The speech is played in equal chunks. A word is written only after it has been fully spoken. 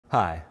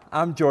Hi,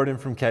 I'm Jordan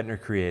from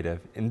Kettner Creative.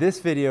 In this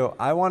video,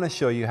 I want to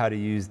show you how to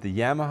use the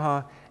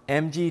Yamaha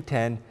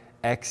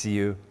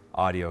MG10XU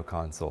audio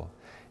console.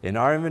 In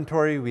our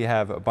inventory, we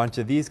have a bunch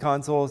of these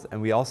consoles,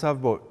 and we also have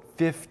about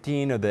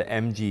 15 of the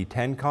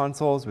MG10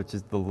 consoles, which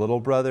is the little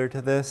brother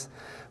to this.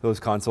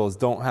 Those consoles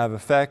don't have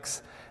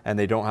effects, and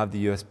they don't have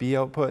the USB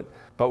output.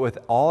 But with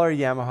all our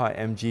Yamaha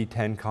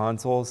MG10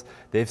 consoles,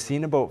 they've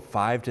seen about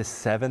 5,000 to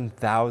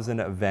 7,000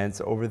 events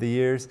over the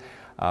years.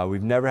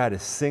 We've never had a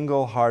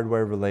single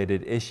hardware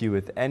related issue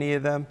with any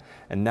of them,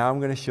 and now I'm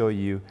going to show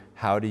you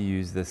how to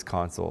use this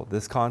console.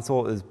 This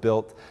console is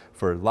built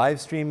for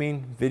live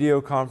streaming, video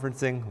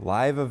conferencing,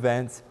 live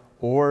events,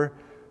 or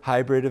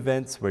hybrid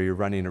events where you're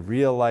running a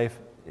real life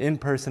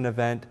in-person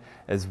event,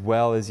 as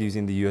well as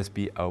using the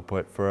USB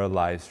output for a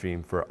live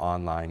stream for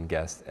online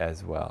guests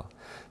as well.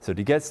 So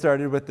to get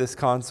started with this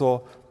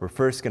console, we're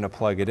first going to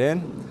plug it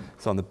in.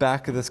 So on the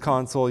back of this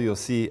console, you'll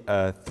see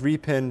a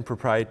 3-pin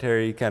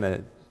proprietary kind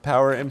of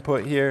power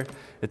input here.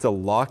 It's a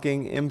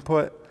locking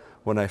input.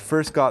 When I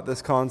first got this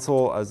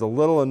console, I was a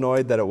little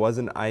annoyed that it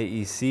wasn't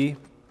IEC,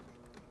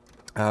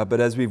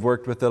 but as we've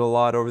worked with it a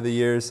lot over the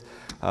years,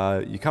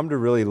 you come to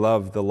really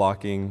love the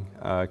locking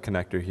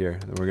connector here.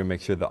 And we're going to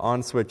make sure the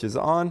on switch is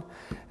on,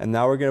 and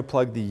now we're going to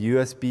plug the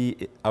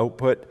USB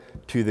output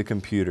to the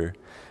computer.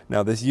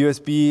 Now this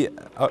USB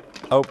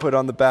output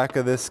on the back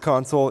of this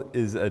console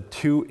is a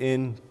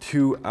 2-in,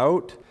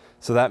 2-out.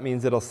 So that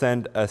means it'll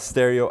send a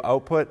stereo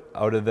output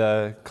out of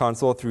the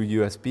console through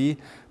USB,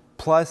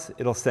 plus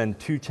it'll send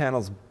 2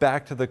 channels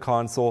back to the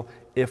console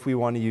if we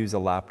want to use a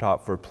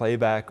laptop for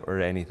playback or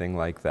anything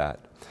like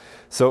that.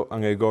 So I'm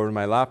going to go over to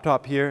my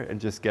laptop here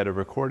and just get a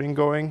recording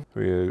going.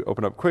 We're going to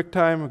open up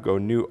QuickTime, go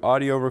new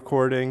audio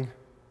recording,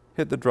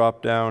 hit the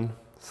drop down,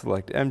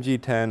 select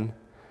MG10,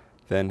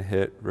 then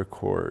hit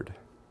record.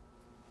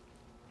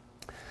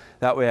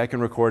 That way I can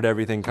record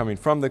everything coming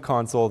from the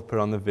console, put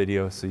on the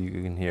video so you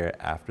can hear it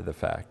after the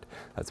fact.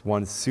 That's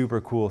one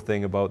super cool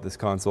thing about this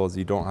console, is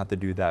you don't have to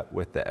do that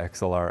with the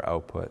XLR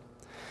output.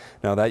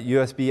 Now that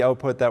USB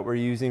output that we're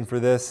using for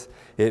this,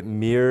 it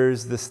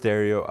mirrors the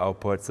stereo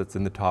outputs that's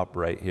in the top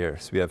right here.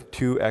 So we have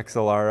 2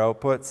 XLR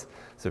outputs.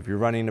 So if you're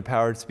running the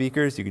powered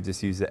speakers, you can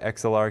just use the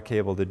XLR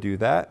cable to do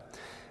that.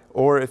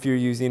 Or if you're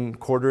using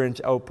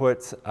 1/4-inch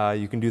outputs,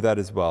 you can do that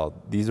as well.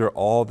 These are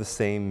all the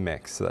same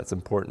mix, so that's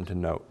important to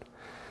note.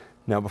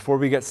 Now before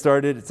we get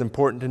started, it's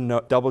important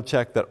to double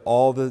check that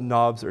all the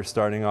knobs are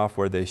starting off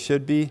where they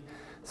should be.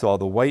 So all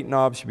the white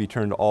knobs should be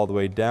turned all the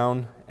way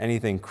down.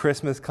 Anything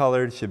Christmas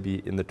colored should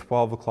be in the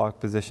 12 o'clock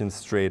position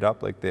straight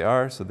up like they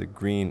are. So the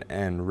green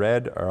and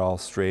red are all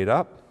straight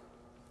up.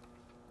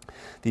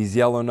 These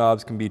yellow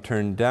knobs can be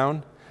turned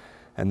down.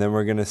 And then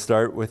we're going to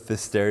start with the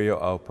stereo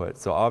output.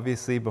 So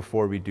obviously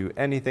before we do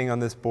anything on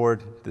this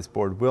board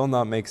will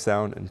not make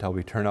sound until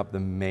we turn up the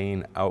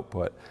main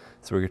output.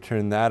 So we're going to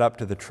turn that up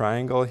to the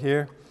triangle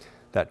here.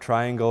 That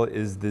triangle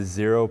is the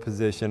 0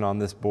 position on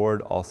this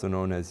board, also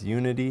known as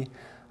unity.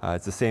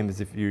 It's the same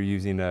as if you're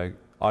using an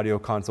audio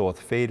console with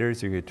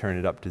faders, you're going to turn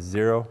it up to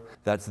 0.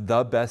 That's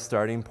the best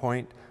starting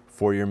point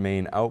for your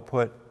main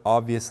output.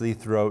 Obviously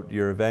throughout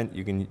your event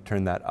you can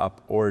turn that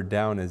up or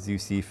down as you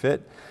see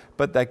fit,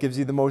 but that gives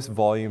you the most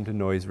volume to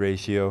noise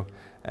ratio,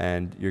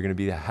 and you're going to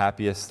be the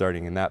happiest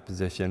starting in that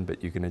position,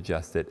 but you can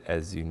adjust it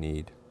as you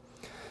need.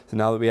 So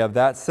now that we have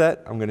that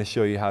set, I'm going to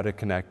show you how to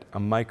connect a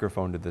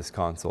microphone to this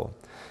console.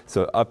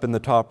 So up in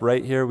the top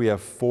right here, we have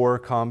 4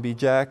 combi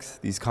jacks.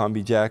 These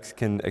combi jacks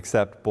can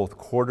accept both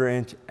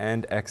 1/4-inch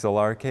and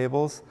XLR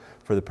cables.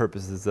 For the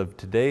purposes of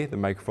today, the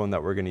microphone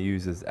that we're going to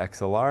use is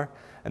XLR.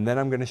 And then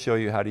I'm going to show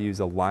you how to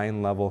use a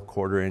line level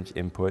 1/4-inch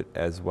input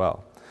as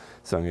well.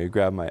 So I'm going to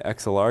grab my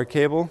XLR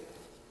cable.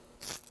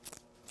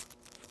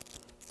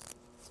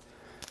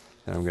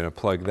 And I'm going to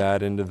plug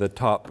that into the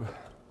top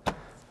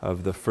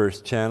of the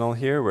first channel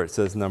here where it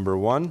says number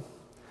 1.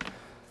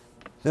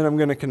 Then I'm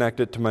going to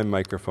connect it to my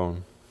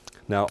microphone.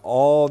 Now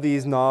all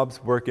these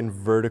knobs work in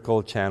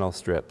vertical channel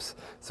strips.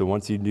 So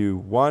once you do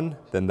 1,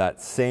 then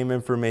that same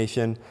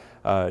information,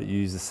 you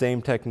use the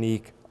same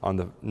technique on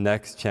the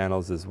next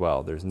channels as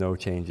well. There's no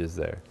changes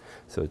there.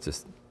 So it's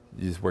just,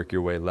 you just work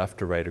your way left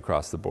to right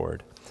across the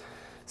board.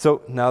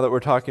 So now that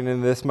we're talking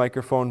into this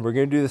microphone, we're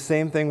going to do the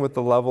same thing with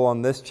the level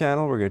on this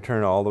channel. We're going to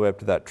turn it all the way up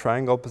to that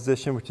triangle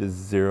position, which is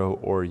 0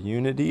 or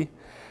unity.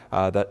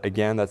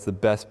 That's the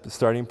best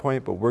starting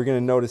point, but we're going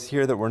to notice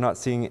here that we're not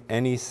seeing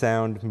any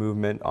sound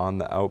movement on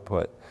the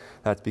output.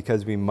 That's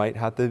because we might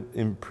have to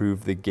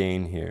improve the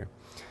gain here.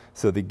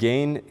 So the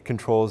gain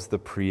controls the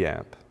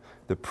preamp.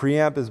 The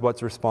preamp is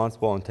what's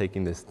responsible in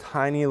taking this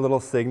tiny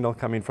little signal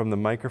coming from the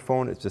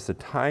microphone. It's just a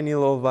tiny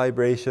little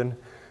vibration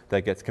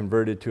that gets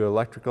converted to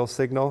electrical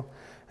signal,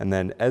 and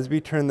then as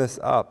we turn this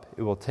up,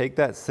 it will take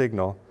that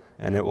signal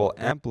and it will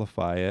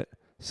amplify it,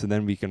 so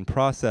then we can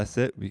process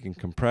it, we can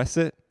compress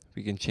it,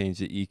 we can change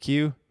the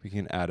EQ, we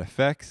can add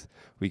effects,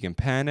 we can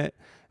pan it,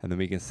 and then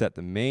we can set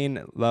the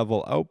main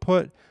level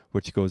output,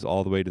 which goes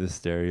all the way to the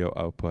stereo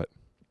output.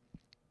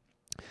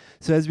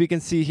 So as we can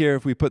see here,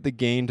 if we put the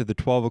gain to the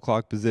 12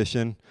 o'clock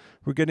position,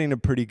 we're getting a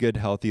pretty good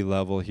healthy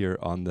level here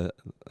on the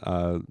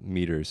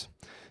meters.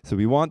 So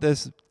we want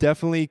this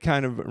definitely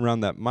kind of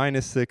around that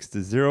 -6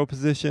 to 0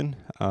 position.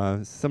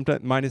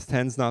 Sometimes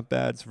 -10 is not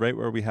bad. It's right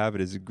where we have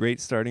it is a great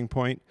starting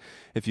point.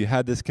 If you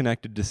had this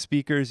connected to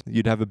speakers,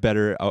 you'd have a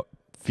better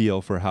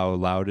feel for how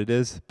loud it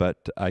is,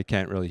 but I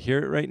can't really hear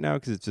it right now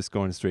because it's just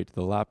going straight to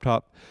the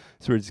laptop.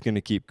 So we're just going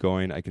to keep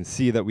going. I can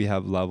see that we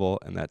have level,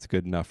 and that's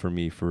good enough for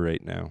me for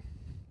right now.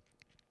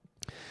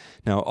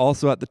 Now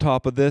also at the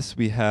top of this,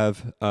 we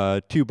have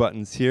 2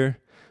 buttons here.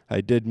 I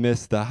did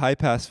miss the high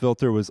pass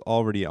filter was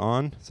already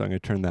on, so I'm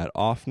going to turn that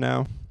off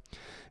now.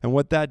 And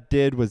what that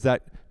did was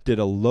that did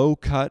a low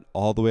cut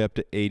all the way up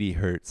to 80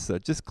 hertz. So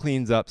it just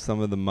cleans up some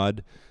of the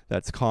mud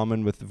that's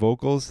common with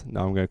vocals.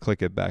 Now I'm going to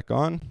click it back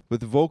on.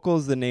 With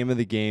vocals, the name of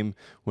the game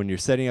when you're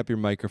setting up your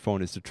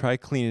microphone is to try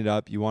clean it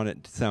up. You want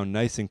it to sound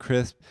nice and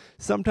crisp.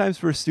 Sometimes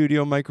for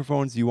studio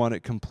microphones, you want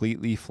it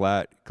completely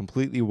flat,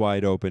 completely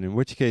wide open, in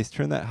which case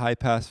turn that high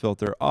pass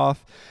filter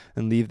off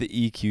and leave the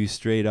EQ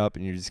straight up,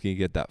 and you're just going to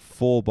get that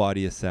full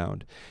body of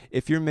sound.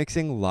 If you're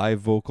mixing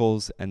live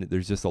vocals and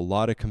there's just a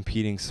lot of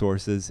competing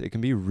sources, it can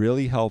be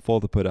really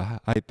helpful to put a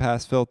high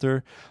pass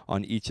filter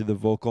on each of the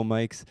vocal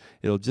mics.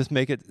 It'll just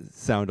make it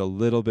sound a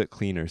little bit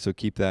cleaner, so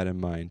keep that in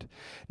mind.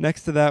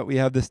 Next to that, we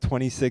have this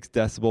 26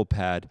 decibel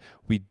pad.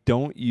 We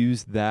don't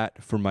use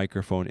that for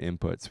microphone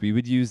inputs. We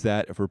would use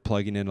that if we're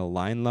plugging in a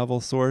line level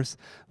source,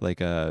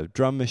 like a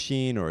drum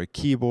machine or a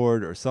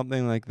keyboard or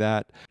something like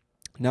that.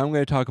 Now I'm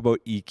going to talk about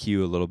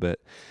EQ a little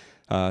bit.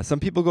 Some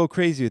people go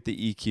crazy with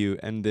the EQ,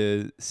 and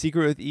the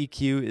secret with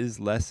EQ is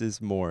less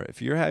is more.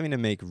 If you're having to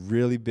make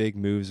really big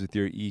moves with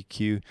your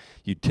EQ,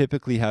 you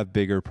typically have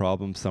bigger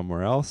problems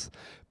somewhere else.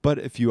 But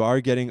if you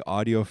are getting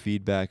audio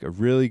feedback, a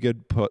really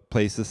good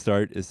place to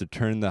start is to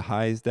turn the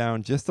highs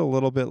down just a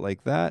little bit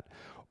like that,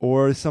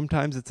 or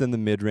sometimes it's in the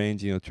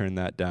mid-range, turn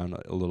that down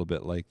a little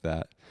bit like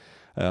that.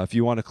 If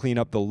you want to clean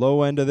up the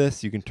low end of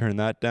this, you can turn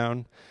that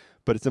down.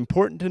 But it's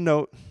important to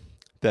note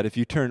that if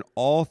you turn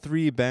all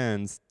 3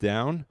 bands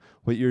down,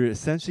 what you're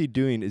essentially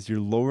doing is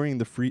you're lowering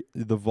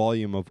the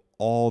volume of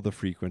all the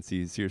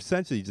frequencies. You're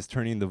essentially just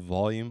turning the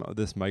volume of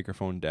this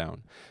microphone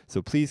down.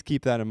 So please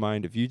keep that in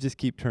mind. If you just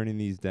keep turning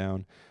these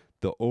down,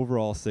 the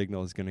overall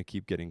signal is going to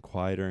keep getting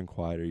quieter and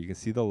quieter. You can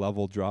see the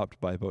level dropped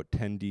by about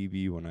 10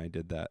 dB when I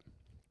did that.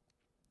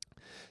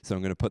 So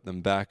I'm going to put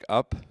them back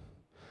up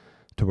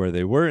to where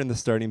they were in the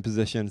starting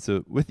position.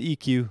 So with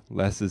EQ,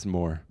 less is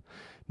more.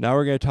 Now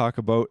we're going to talk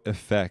about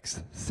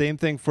effects. Same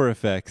thing for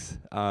effects.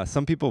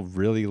 Some people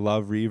really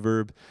love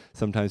reverb.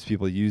 Sometimes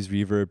people use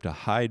reverb to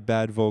hide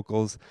bad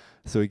vocals.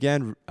 So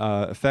again,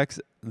 effects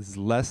is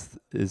less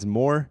is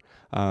more,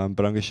 but I'm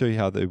going to show you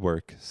how they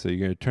work. So you're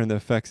going to turn the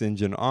effects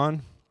engine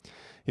on.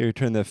 You're going to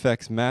turn the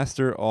effects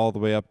master all the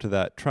way up to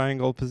that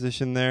triangle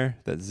position there,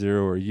 that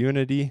 0 or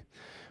unity.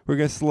 We're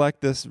going to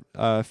select this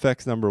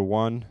effects number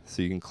 1,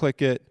 so you can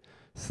click it,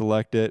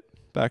 select it,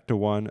 back to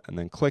 1, and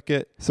then click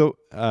it. So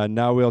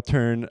now we'll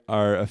turn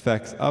our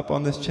effects up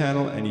on this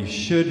channel, and you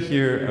should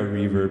hear a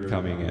reverb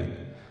coming in.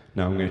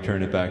 Now I'm going to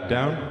turn it back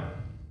down.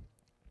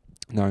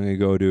 Now I'm going to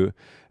go to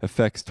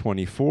effects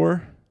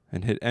 24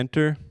 and hit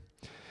enter.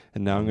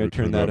 And now I'm going to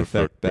turn that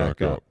effect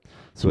back up.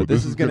 So what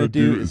this is going to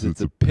do is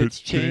it's a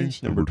pitch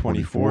change, number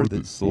 24.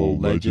 This little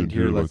legend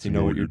here lets you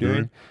know what you're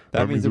doing.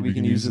 That means that we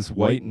can use this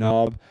white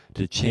knob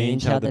to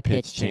change how the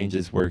pitch change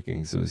is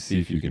working. So see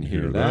if you can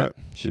hear that.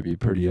 Should be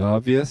pretty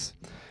obvious.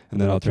 And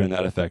then I'll turn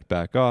that effect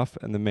back off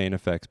and the main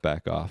effects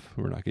back off.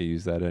 We're not going to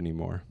use that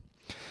anymore.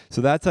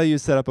 So that's how you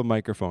set up a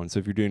microphone. So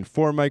if you're doing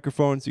 4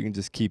 microphones, you can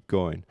just keep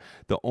going.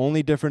 The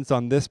only difference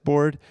on this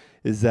board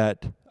is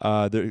that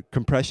the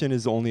compression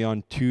is only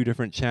on 2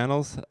 different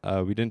channels.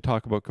 We didn't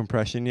talk about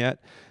compression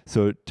yet.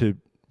 So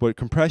what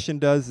compression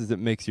does is it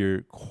makes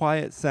your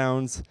quiet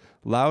sounds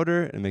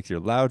louder and makes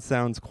your loud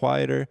sounds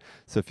quieter.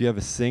 So if you have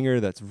a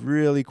singer that's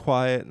really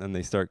quiet and then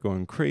they start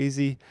going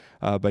crazy,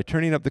 by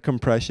turning up the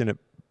compression, it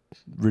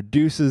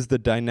reduces the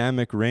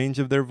dynamic range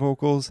of their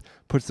vocals,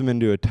 puts them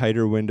into a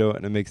tighter window,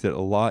 and it makes it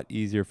a lot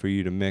easier for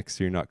you to mix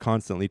so you're not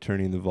constantly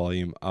turning the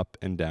volume up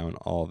and down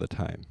all the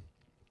time.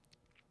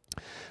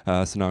 So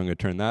now I'm going to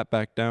turn that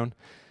back down.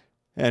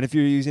 And if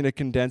you're using a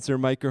condenser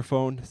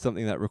microphone,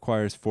 something that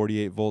requires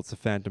 48 volts of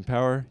phantom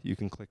power, you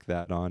can click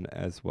that on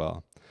as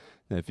well.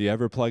 And if you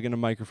ever plug in a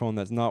microphone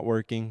that's not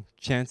working,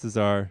 chances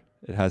are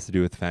it has to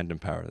do with phantom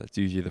power. That's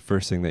usually the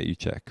first thing that you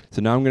check.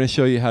 So now I'm going to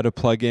show you how to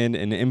plug in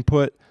an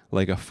input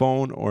like a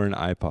phone or an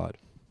iPod.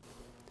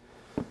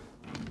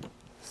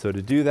 So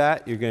to do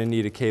that, you're going to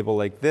need a cable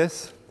like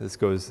this. This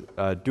goes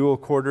dual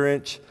 1/4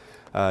 inch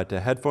to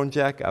headphone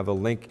jack. I have a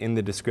link in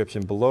the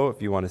description below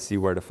if you want to see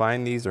where to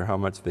find these or how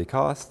much they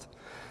cost.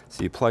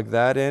 So you plug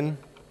that in.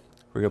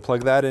 We're going to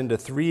plug that into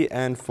 3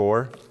 and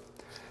 4.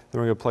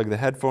 Then we're going to plug the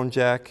headphone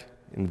jack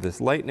into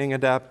this lightning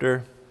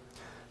adapter.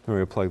 Then we're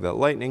going to plug that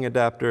lightning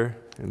adapter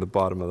in the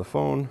bottom of the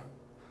phone.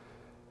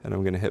 And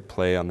I'm going to hit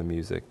play on the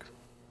music.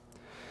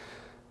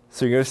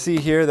 So you're going to see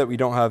here that we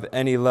don't have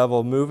any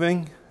level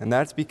moving, and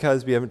that's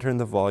because we haven't turned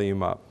the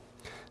volume up.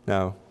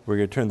 Now we're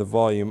going to turn the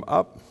volume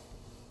up,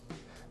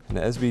 and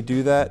as we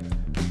do that,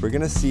 we're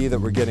going to see that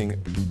we're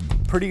getting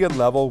pretty good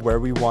level where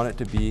we want it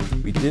to be.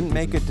 We didn't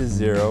make it to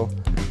 0,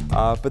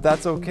 but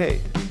that's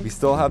okay. We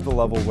still have the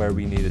level where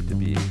we need it to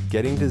be.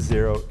 Getting to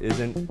 0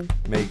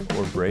 isn't make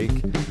or break,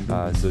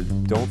 so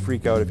don't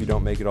freak out if you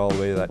don't make it all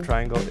the way to that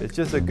triangle. It's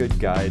just a good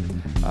guide.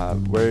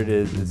 Where it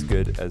is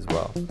good as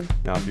well.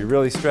 Now if you're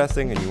really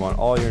stressing and you want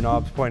all your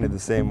knobs pointed the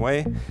same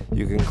way,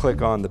 you can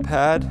click on the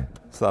pad,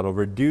 so that'll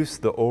reduce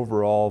the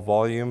overall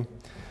volume,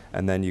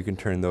 and then you can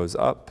turn those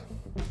up,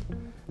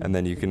 and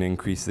then you can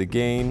increase the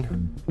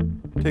gain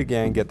to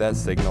again get that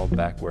signal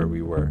back where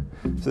we were.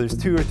 So there's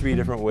 2 or 3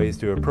 different ways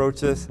to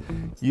approach this.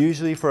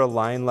 Usually for a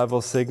line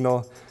level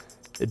signal,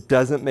 it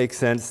doesn't make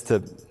sense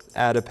to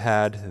add a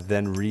pad,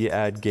 then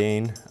re-add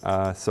gain.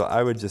 So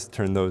I would just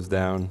turn those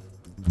down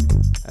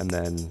and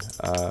then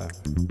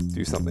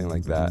do something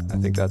like that. I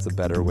think that's a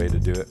better way to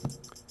do it.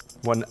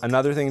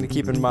 Another thing to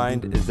keep in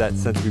mind is that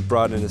since we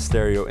brought in a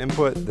stereo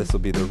input, this will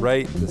be the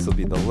right, this will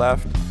be the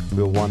left.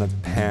 We'll want to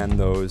pan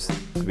those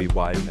to be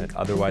widen it.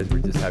 Otherwise, we're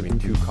just having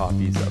 2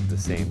 copies of the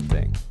same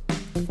thing,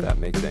 if that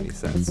makes any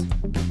sense.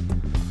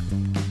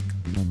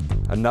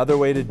 Another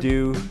way to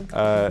do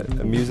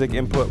a music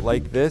input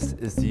like this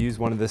is to use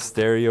one of the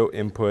stereo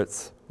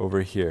inputs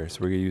over here.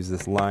 So we're going to use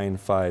this line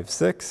 5,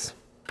 6.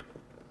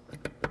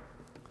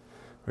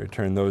 We're going to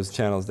turn those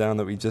channels down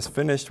that we just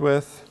finished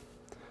with.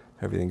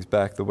 Everything's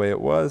back the way it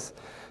was.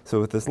 So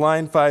with this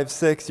line 5,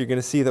 6, you're going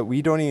to see that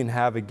we don't even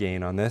have a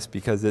gain on this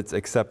because it's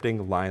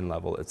accepting line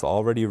level. It's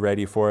already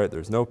ready for it.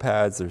 There's no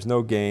pads, there's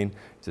no gain.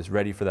 It's just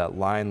ready for that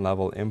line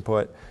level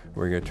input.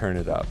 We're going to turn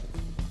it up.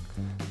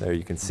 There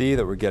you can see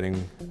that we're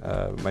getting,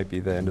 might be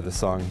the end of the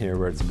song here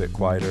where it's a bit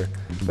quieter,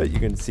 but you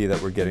can see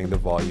that we're getting the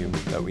volume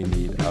that we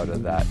need out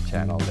of that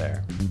channel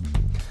there.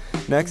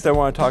 Next, I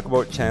want to talk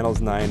about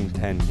channels 9 and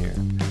 10 here.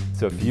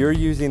 So if you're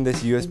using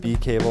this USB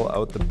cable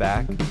out the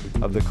back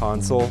of the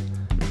console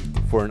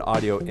for an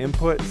audio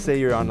input, say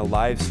you're on a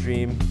live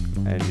stream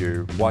and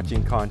you're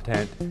watching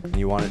content and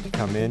you want it to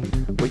come in,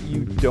 what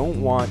you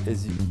don't want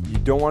is you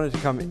don't want it to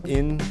come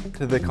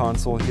into the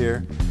console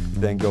here,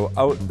 then go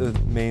out the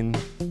main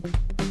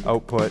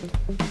output,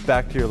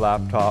 back to your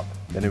laptop,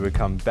 then it would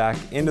come back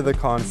into the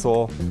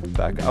console,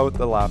 back out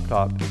the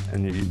laptop,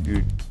 and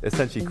you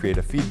essentially create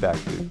a feedback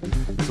loop.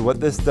 So what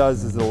this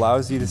does is it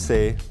allows you to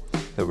say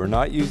that we're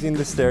not using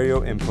the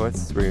stereo inputs.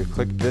 So we're going to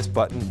click this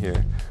button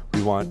here.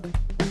 We want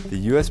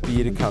the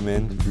USB to come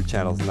in through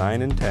channels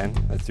 9 and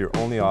 10. That's your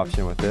only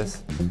option with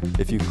this.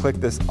 If you click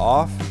this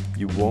off,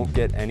 you won't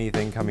get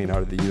anything coming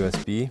out of the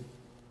USB.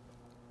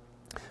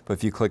 But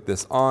if you click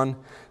this on,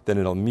 then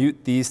it'll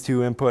mute these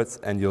 2 inputs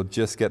and you'll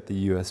just get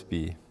the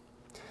USB.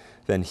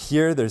 Then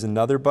here, there's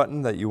another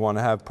button that you want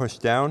to have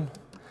pushed down,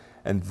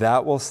 and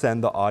that will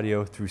send the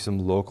audio through some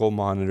local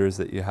monitors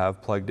that you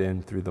have plugged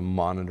in through the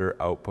monitor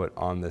output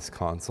on this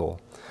console.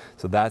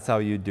 So that's how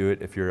you do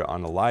it if you're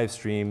on a live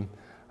stream,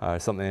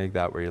 something like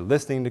that, where you're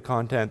listening to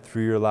content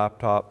through your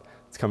laptop.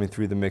 It's coming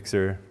through the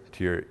mixer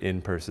to your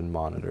in-person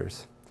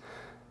monitors.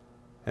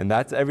 And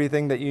that's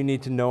everything that you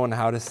need to know on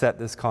how to set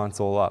this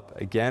console up.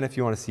 Again, if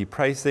you want to see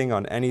pricing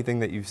on anything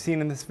that you've seen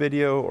in this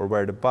video or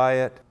where to buy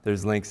it,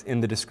 there's links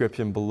in the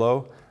description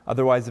below.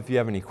 Otherwise, if you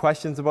have any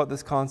questions about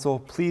this console,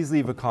 please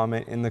leave a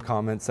comment in the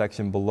comment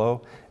section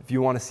below. If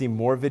you want to see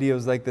more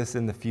videos like this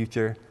in the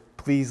future,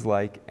 please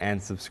like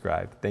and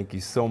subscribe. Thank you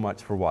so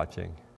much for watching.